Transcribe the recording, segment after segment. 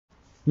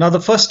Now the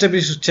first step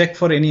is to check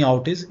for any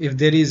outage. If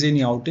there is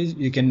any outage,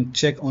 you can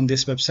check on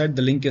this website.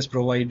 The link is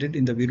provided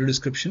in the video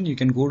description. You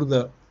can go to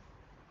the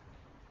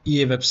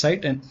EA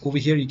website, and over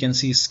here you can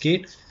see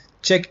skate.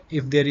 Check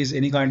if there is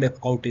any kind of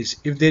outage.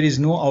 If there is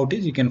no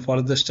outage, you can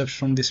follow the steps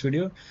from this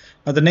video.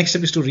 Now the next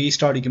step is to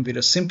restart your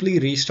computer. Simply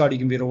restart your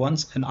computer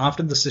once, and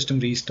after the system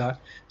restart,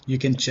 you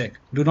can check.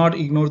 Do not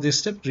ignore this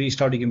step.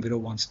 Restart your computer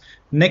once.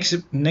 Next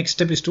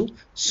step is to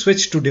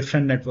switch to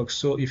different networks.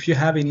 So if you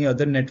have any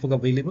other network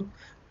available,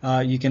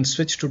 you can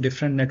switch to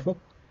different network,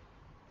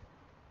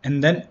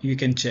 and then you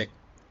can check.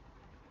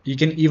 You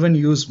can even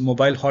use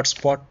mobile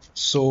hotspot.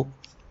 So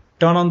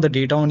turn on the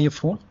data on your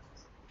phone,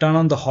 turn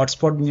on the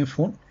hotspot on your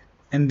phone,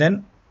 and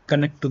then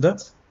connect to the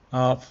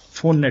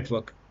phone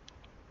network.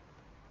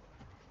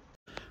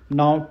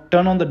 Now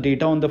turn on the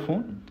data on the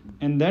phone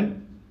and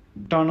then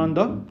turn on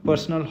the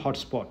personal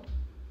hotspot.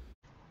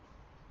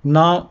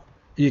 Now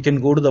you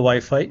can go to the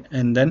Wi-Fi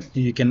and then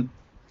you can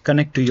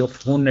connect to your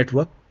phone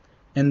network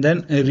and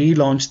then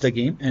relaunch the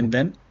game, and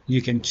then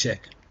you can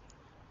check.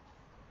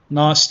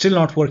 Now still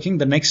not working.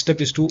 The next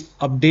step is to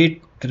update,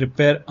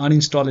 repair,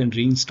 uninstall and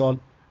reinstall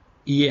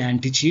EA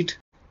Anticheat.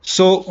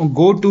 So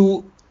go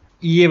to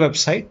EA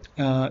website.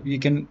 You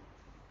can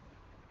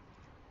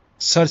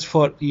search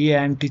for EA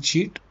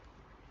Anticheat,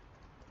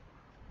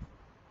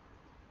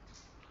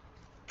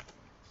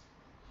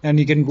 and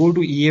you can go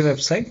to EA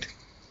website,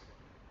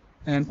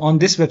 and on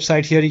this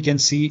website here you can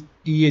see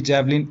EA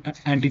Javelin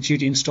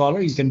Anticheat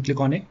installer. You can click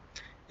on it,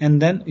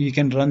 and then you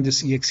can run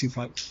this exe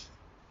file.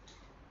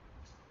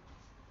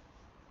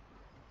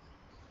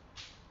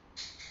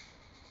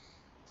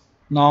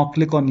 Now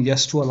click on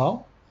yes to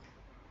allow,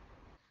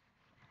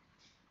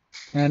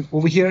 and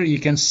over here you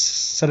can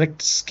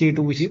select skate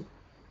over here,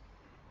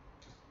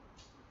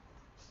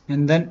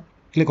 and then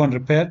click on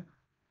repair,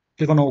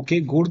 click on OK,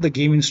 go to the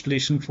game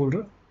installation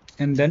folder,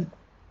 and then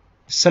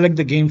select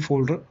the game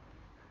folder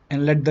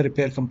and let the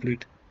repair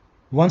complete.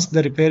 Once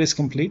the repair is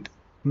complete,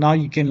 now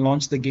you can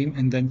launch the game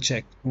and then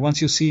check.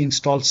 Once you see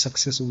install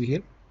success over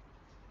here,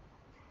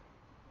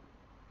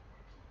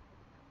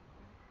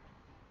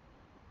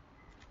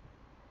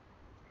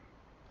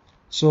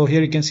 so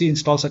here you can see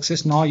install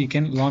success. Now you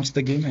can launch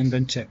the game and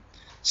then check.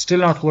 Still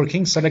not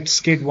working. Select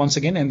skate once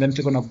again and then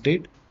click on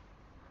update,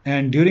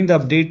 and during the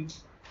update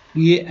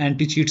EA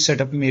Anticheat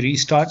setup may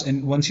restart,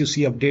 and once you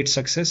see update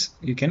success,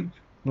 you can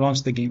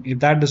launch the game. If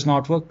that does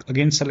not work,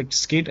 again select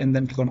skate and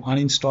then click on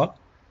uninstall,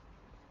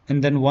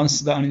 and then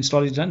once the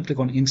uninstall is done, click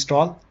on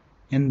install,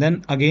 and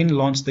then again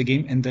launch the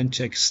game and then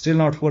check. Still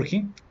not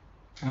working.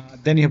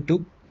 Then you have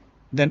to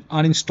then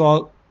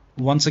uninstall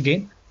once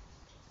again.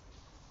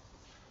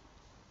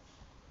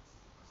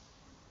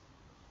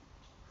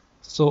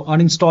 So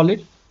uninstall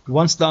it.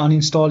 Once the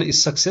uninstall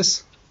is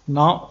success,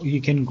 now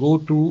you can go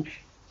to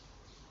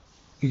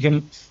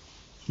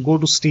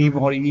Steam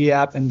or EA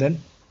app and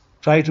then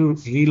try to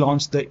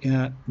relaunch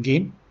the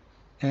game,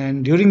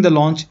 and during the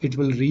launch it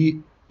will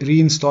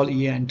reinstall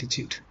EA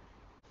Anticheat.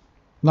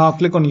 Now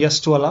click on yes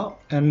to allow,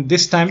 and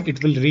this time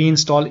it will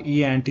reinstall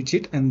EA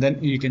Anticheat, and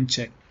then you can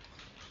check.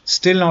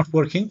 Still not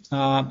working.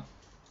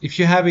 If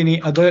you have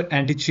any other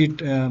anti-cheat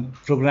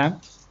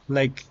program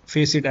like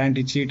Faceit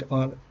Anticheat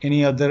or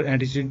any other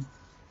anti-cheat,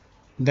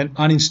 then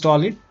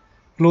uninstall it.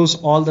 Close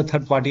all the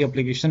third-party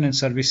application and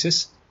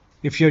services.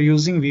 If you're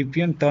using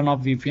VPN, turn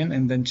off VPN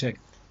and then check.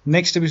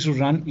 Next step is to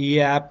run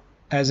EA app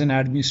as an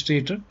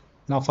administrator.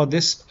 Now for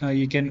this,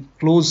 you can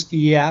close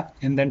EA app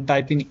and then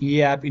type in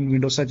EA app in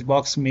Windows search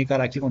box, make a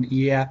right click on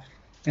EA app,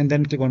 and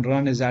then click on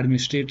run as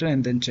administrator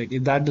and then check.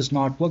 If that does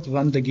not work,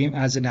 run the game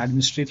as an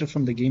administrator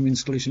from the game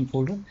installation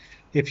folder.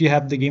 If you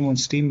have the game on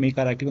Steam, make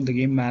a right click on the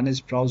game,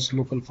 manage, browse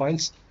local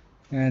files.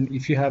 And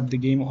if you have the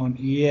game on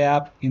EA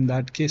app, in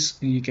that case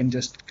you can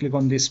just click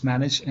on this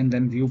manage and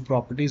then view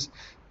properties,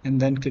 and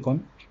then click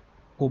on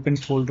open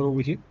folder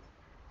over here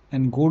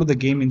and go to the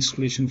game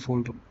installation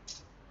folder,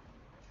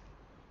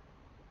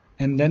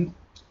 and then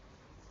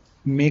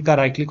make a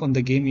right click on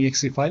the game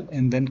exe file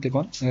and then click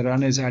on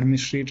run as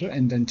administrator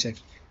and then check.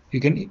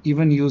 You can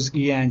even use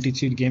EA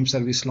Anticheat game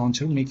service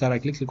launcher. Make a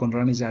right click on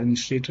run as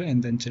administrator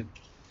and then check.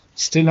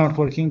 Still not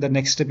working. The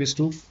next step is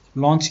to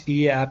launch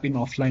EA app in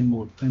offline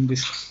mode, and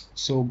this,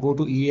 so go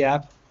to EA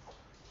app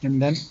and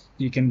then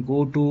you can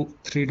go to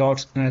three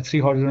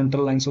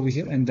horizontal lines over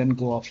here and then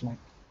go offline.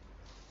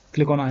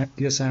 Click on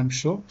yes, I am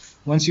sure.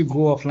 Once you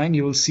go offline,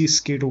 you will see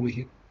skate over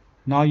here.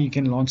 Now you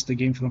can launch the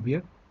game from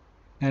here,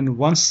 and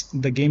once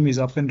the game is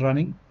up and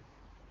running,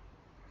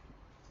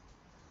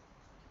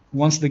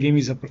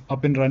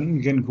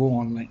 you can go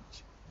online.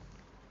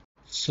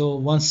 So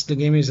once the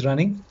game is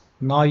running,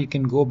 now you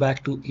can go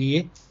back to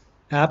EA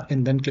app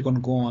and then click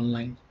on go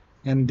online,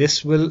 and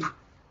this will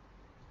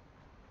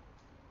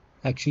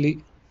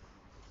actually,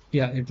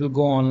 yeah, it will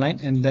go online,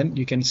 and then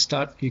you can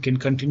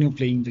continue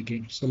playing the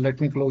game. So let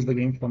me close the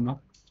game for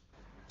now.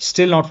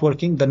 Still not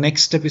working. The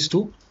next step is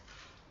to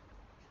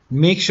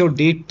make sure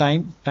date,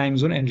 time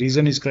zone and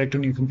region is correct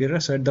on your computer.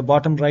 So at the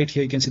bottom right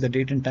here you can see the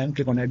date and time.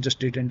 Click on adjust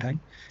date and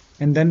time,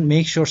 and then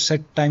make sure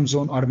set time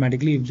zone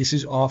automatically. If this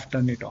is off,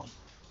 turn it on.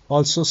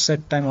 Also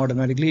set time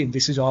automatically. If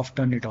this is off,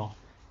 turn it off.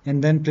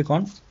 And then click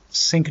on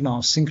sync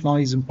now. Sync now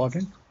is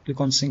important. Click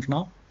on sync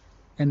now,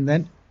 and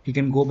then you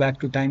can go back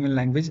to time and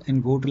language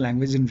and go to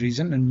language and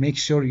region and make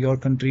sure your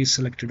country is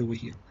selected over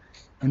here,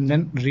 and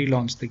then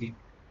relaunch the game.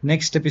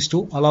 Next step is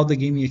to allow the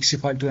game exe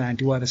file to an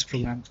antivirus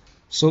program.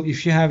 So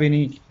if you have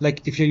any,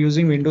 like if you're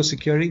using Windows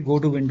security, go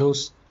to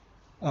Windows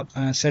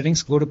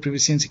settings, go to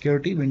privacy and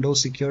security,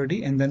 Windows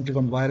security, and then click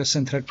on virus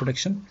and threat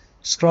protection.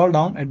 Scroll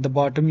down at the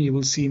bottom, you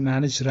will see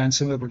manage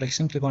ransomware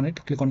protection. Click on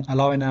it. Click on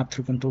allow an app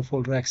through control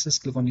folder access.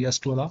 Click on yes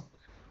to allow.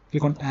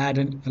 Click on add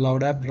an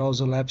allowed app,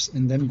 browser apps,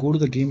 and then go to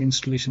the game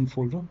installation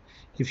folder.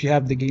 If you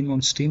have the game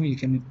on Steam, you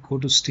can go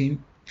to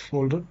Steam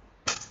folder,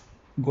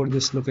 go to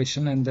this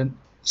location, and then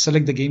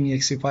select the game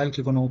exe file.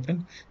 Click on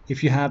open.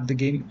 If you have the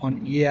game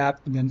on EA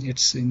app, then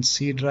it's in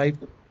C drive,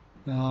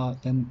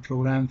 then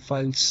program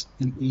files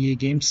in EA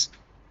games,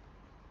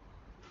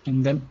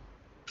 and then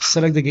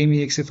select the game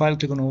exe file.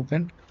 Click on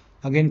open.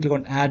 Again, click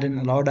on add an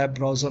allowed app,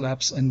 browser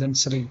apps, and then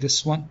select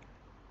this one.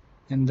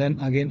 And then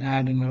again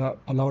add an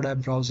allowed app,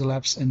 browser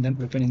apps, and then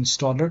open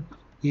installer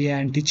EA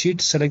Anticheat.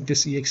 Select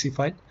this exe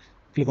file,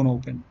 click on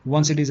open.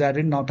 Once it is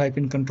added, now type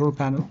in control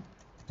panel,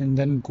 and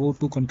then go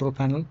to control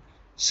panel,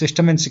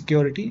 system and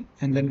security,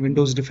 and then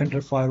Windows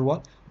Defender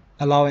Firewall.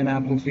 Allow an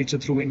app feature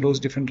through Windows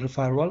Defender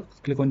Firewall.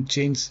 Click on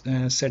change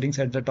settings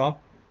at the top.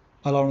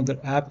 Allow another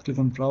app, click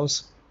on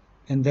browse,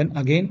 and then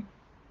again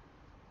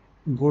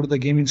go to the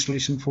game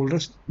installation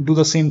folders. Do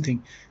the same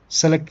thing.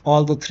 Select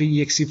all the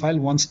 3 exe file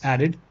once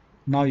added.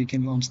 Now you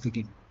can launch the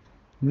game.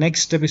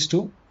 Next step is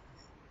to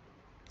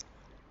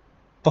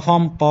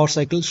perform power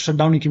cycle. Shut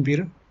down your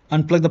computer,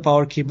 unplug the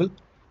power cable,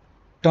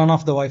 turn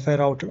off the Wi-Fi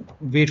router,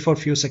 wait for a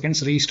few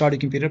seconds, restart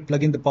your computer,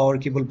 plug in the power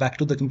cable back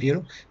to the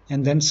computer,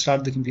 and then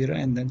start the computer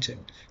and then check.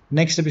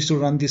 Next step is to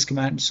run this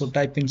command. So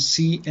type in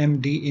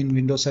cmd in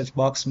Windows search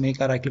box,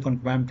 make a right click on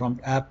command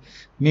prompt app.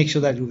 Make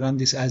sure that you run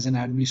this as an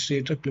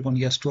administrator. Click on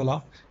yes to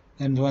allow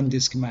and run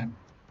this command.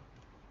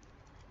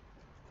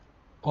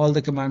 All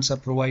the commands are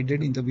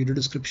provided in the video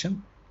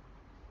description.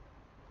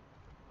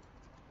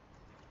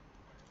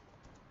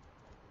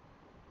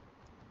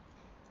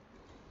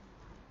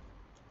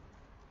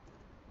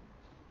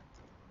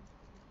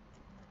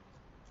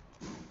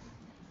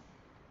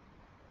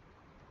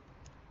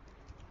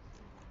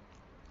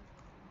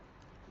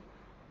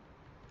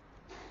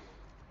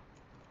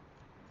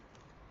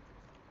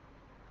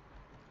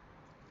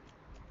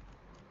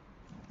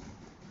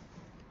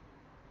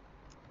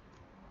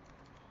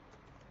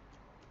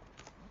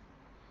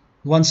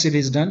 Once it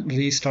is done,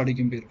 restart your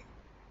computer.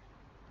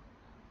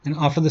 And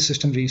after the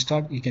system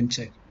restart, you can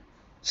check.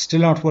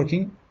 Still not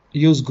working,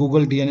 use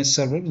Google DNS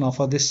server. Now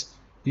for this,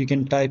 you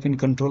can type in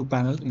control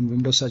panel in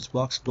Windows search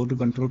box, go to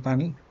control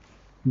panel,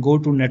 go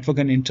to network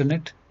and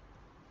internet,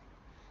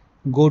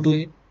 go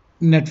to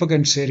network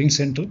and sharing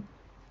center,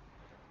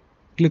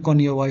 click on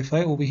your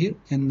Wi-Fi over here,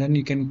 and then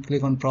you can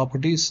click on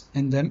properties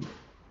and then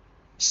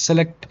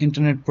select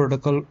internet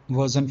protocol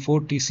version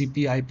 4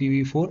 TCP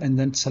IPv4, and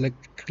then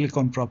click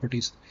on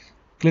properties.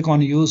 Click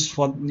on use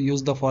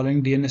the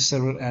following DNS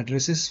server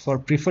addresses. For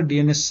preferred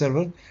DNS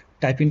server,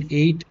 type in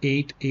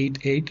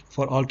 8888.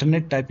 For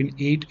alternate, type in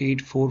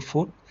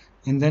 8844,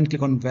 and then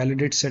click on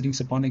validate settings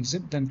upon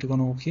exit. Then click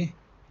on OK.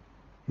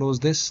 Close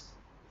this,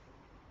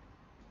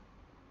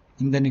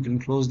 and then you can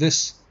close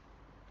this.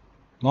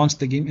 Launch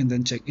the game and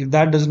then check. If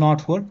that does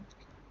not work,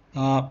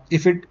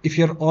 if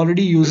you're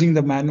already using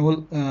the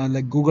manual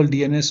like Google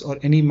DNS or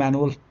any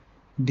manual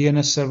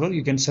DNS server,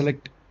 you can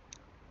select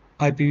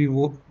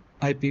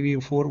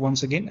IPv4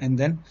 once again, and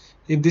then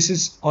if this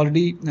is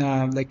already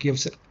like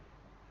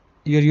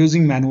you're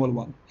using manual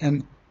one,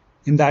 and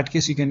in that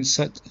case you can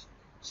set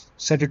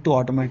it to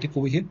automatic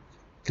over here.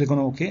 Click on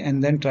OK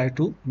and then try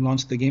to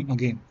launch the game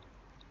again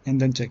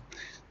and then check.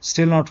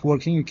 Still not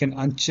working, you can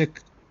uncheck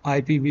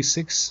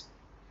IPv6.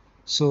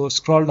 So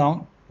scroll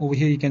down over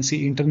here, you can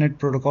see internet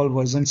protocol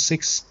version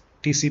 6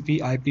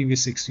 TCP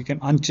IPv6. You can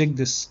uncheck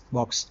this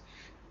box,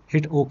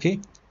 hit OK,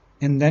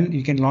 and then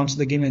you can launch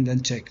the game and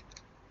then check.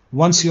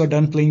 Once you are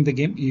done playing the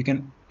game, you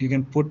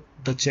can put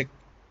the check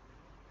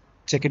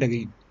it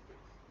again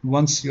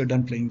once you are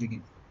done playing the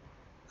game.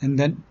 And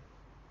then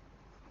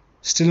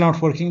still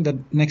not working, the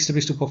next step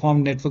is to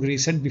perform network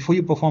reset. Before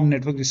you perform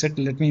network reset,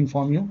 let me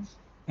inform you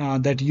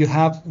that you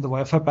have the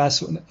Wi-Fi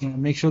password.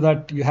 Make sure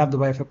that you have the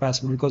Wi-Fi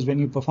password, because when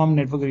you perform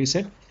network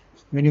reset,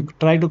 when you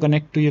try to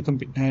connect to your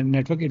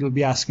network, it will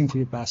be asking for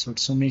your password.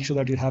 So make sure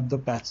that you have the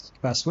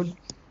password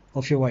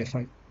of your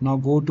Wi-Fi. Now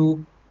go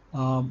to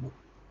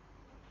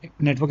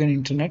network and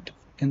internet,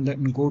 and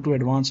then go to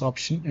advanced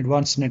option,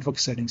 advanced network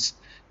settings,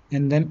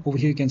 and then over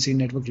here you can see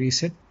network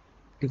reset.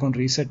 Click on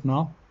reset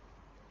now,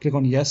 click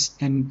on yes,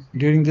 and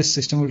during this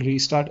system will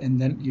restart,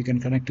 and then you can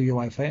connect to your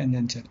Wi-Fi and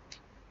then check.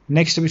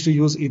 Next step is to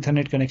use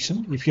Ethernet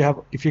connection. If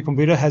your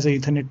computer has a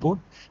Ethernet port,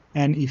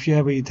 and if you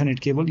have a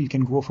Ethernet cable, you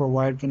can go for a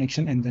wired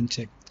connection and then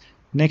check.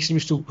 Next step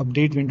is to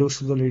update Windows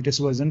to the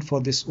latest version. For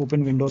this,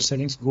 open Windows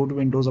settings, go to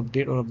Windows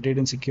update or update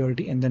and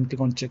security, and then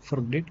click on check for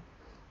update.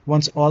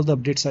 Once all the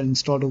updates are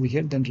installed over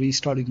here, then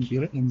restart your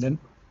computer and then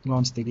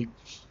launch the game.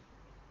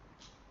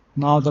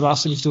 Now the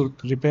last step is to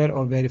repair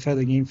or verify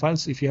the game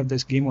files. If you have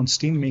this game on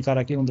Steam, make a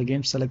right click on the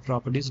game, select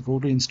properties, go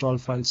to install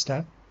files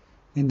tab,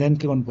 and then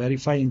click on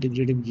verify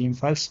integrated game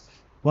files.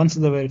 Once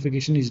the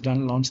verification is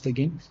done, launch the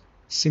game.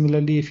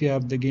 Similarly, if you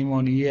have the game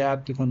on EA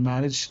app, click on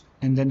manage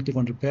and then click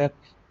on repair,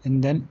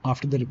 and then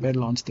after the repair,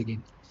 launch the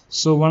game.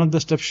 So one of the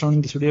steps shown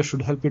in this video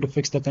should help you to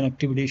fix the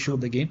connectivity issue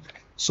of the game.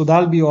 So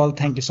that'll be all.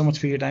 Thank you so much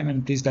for your time,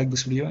 and please like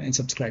this video and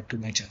subscribe to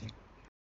my channel.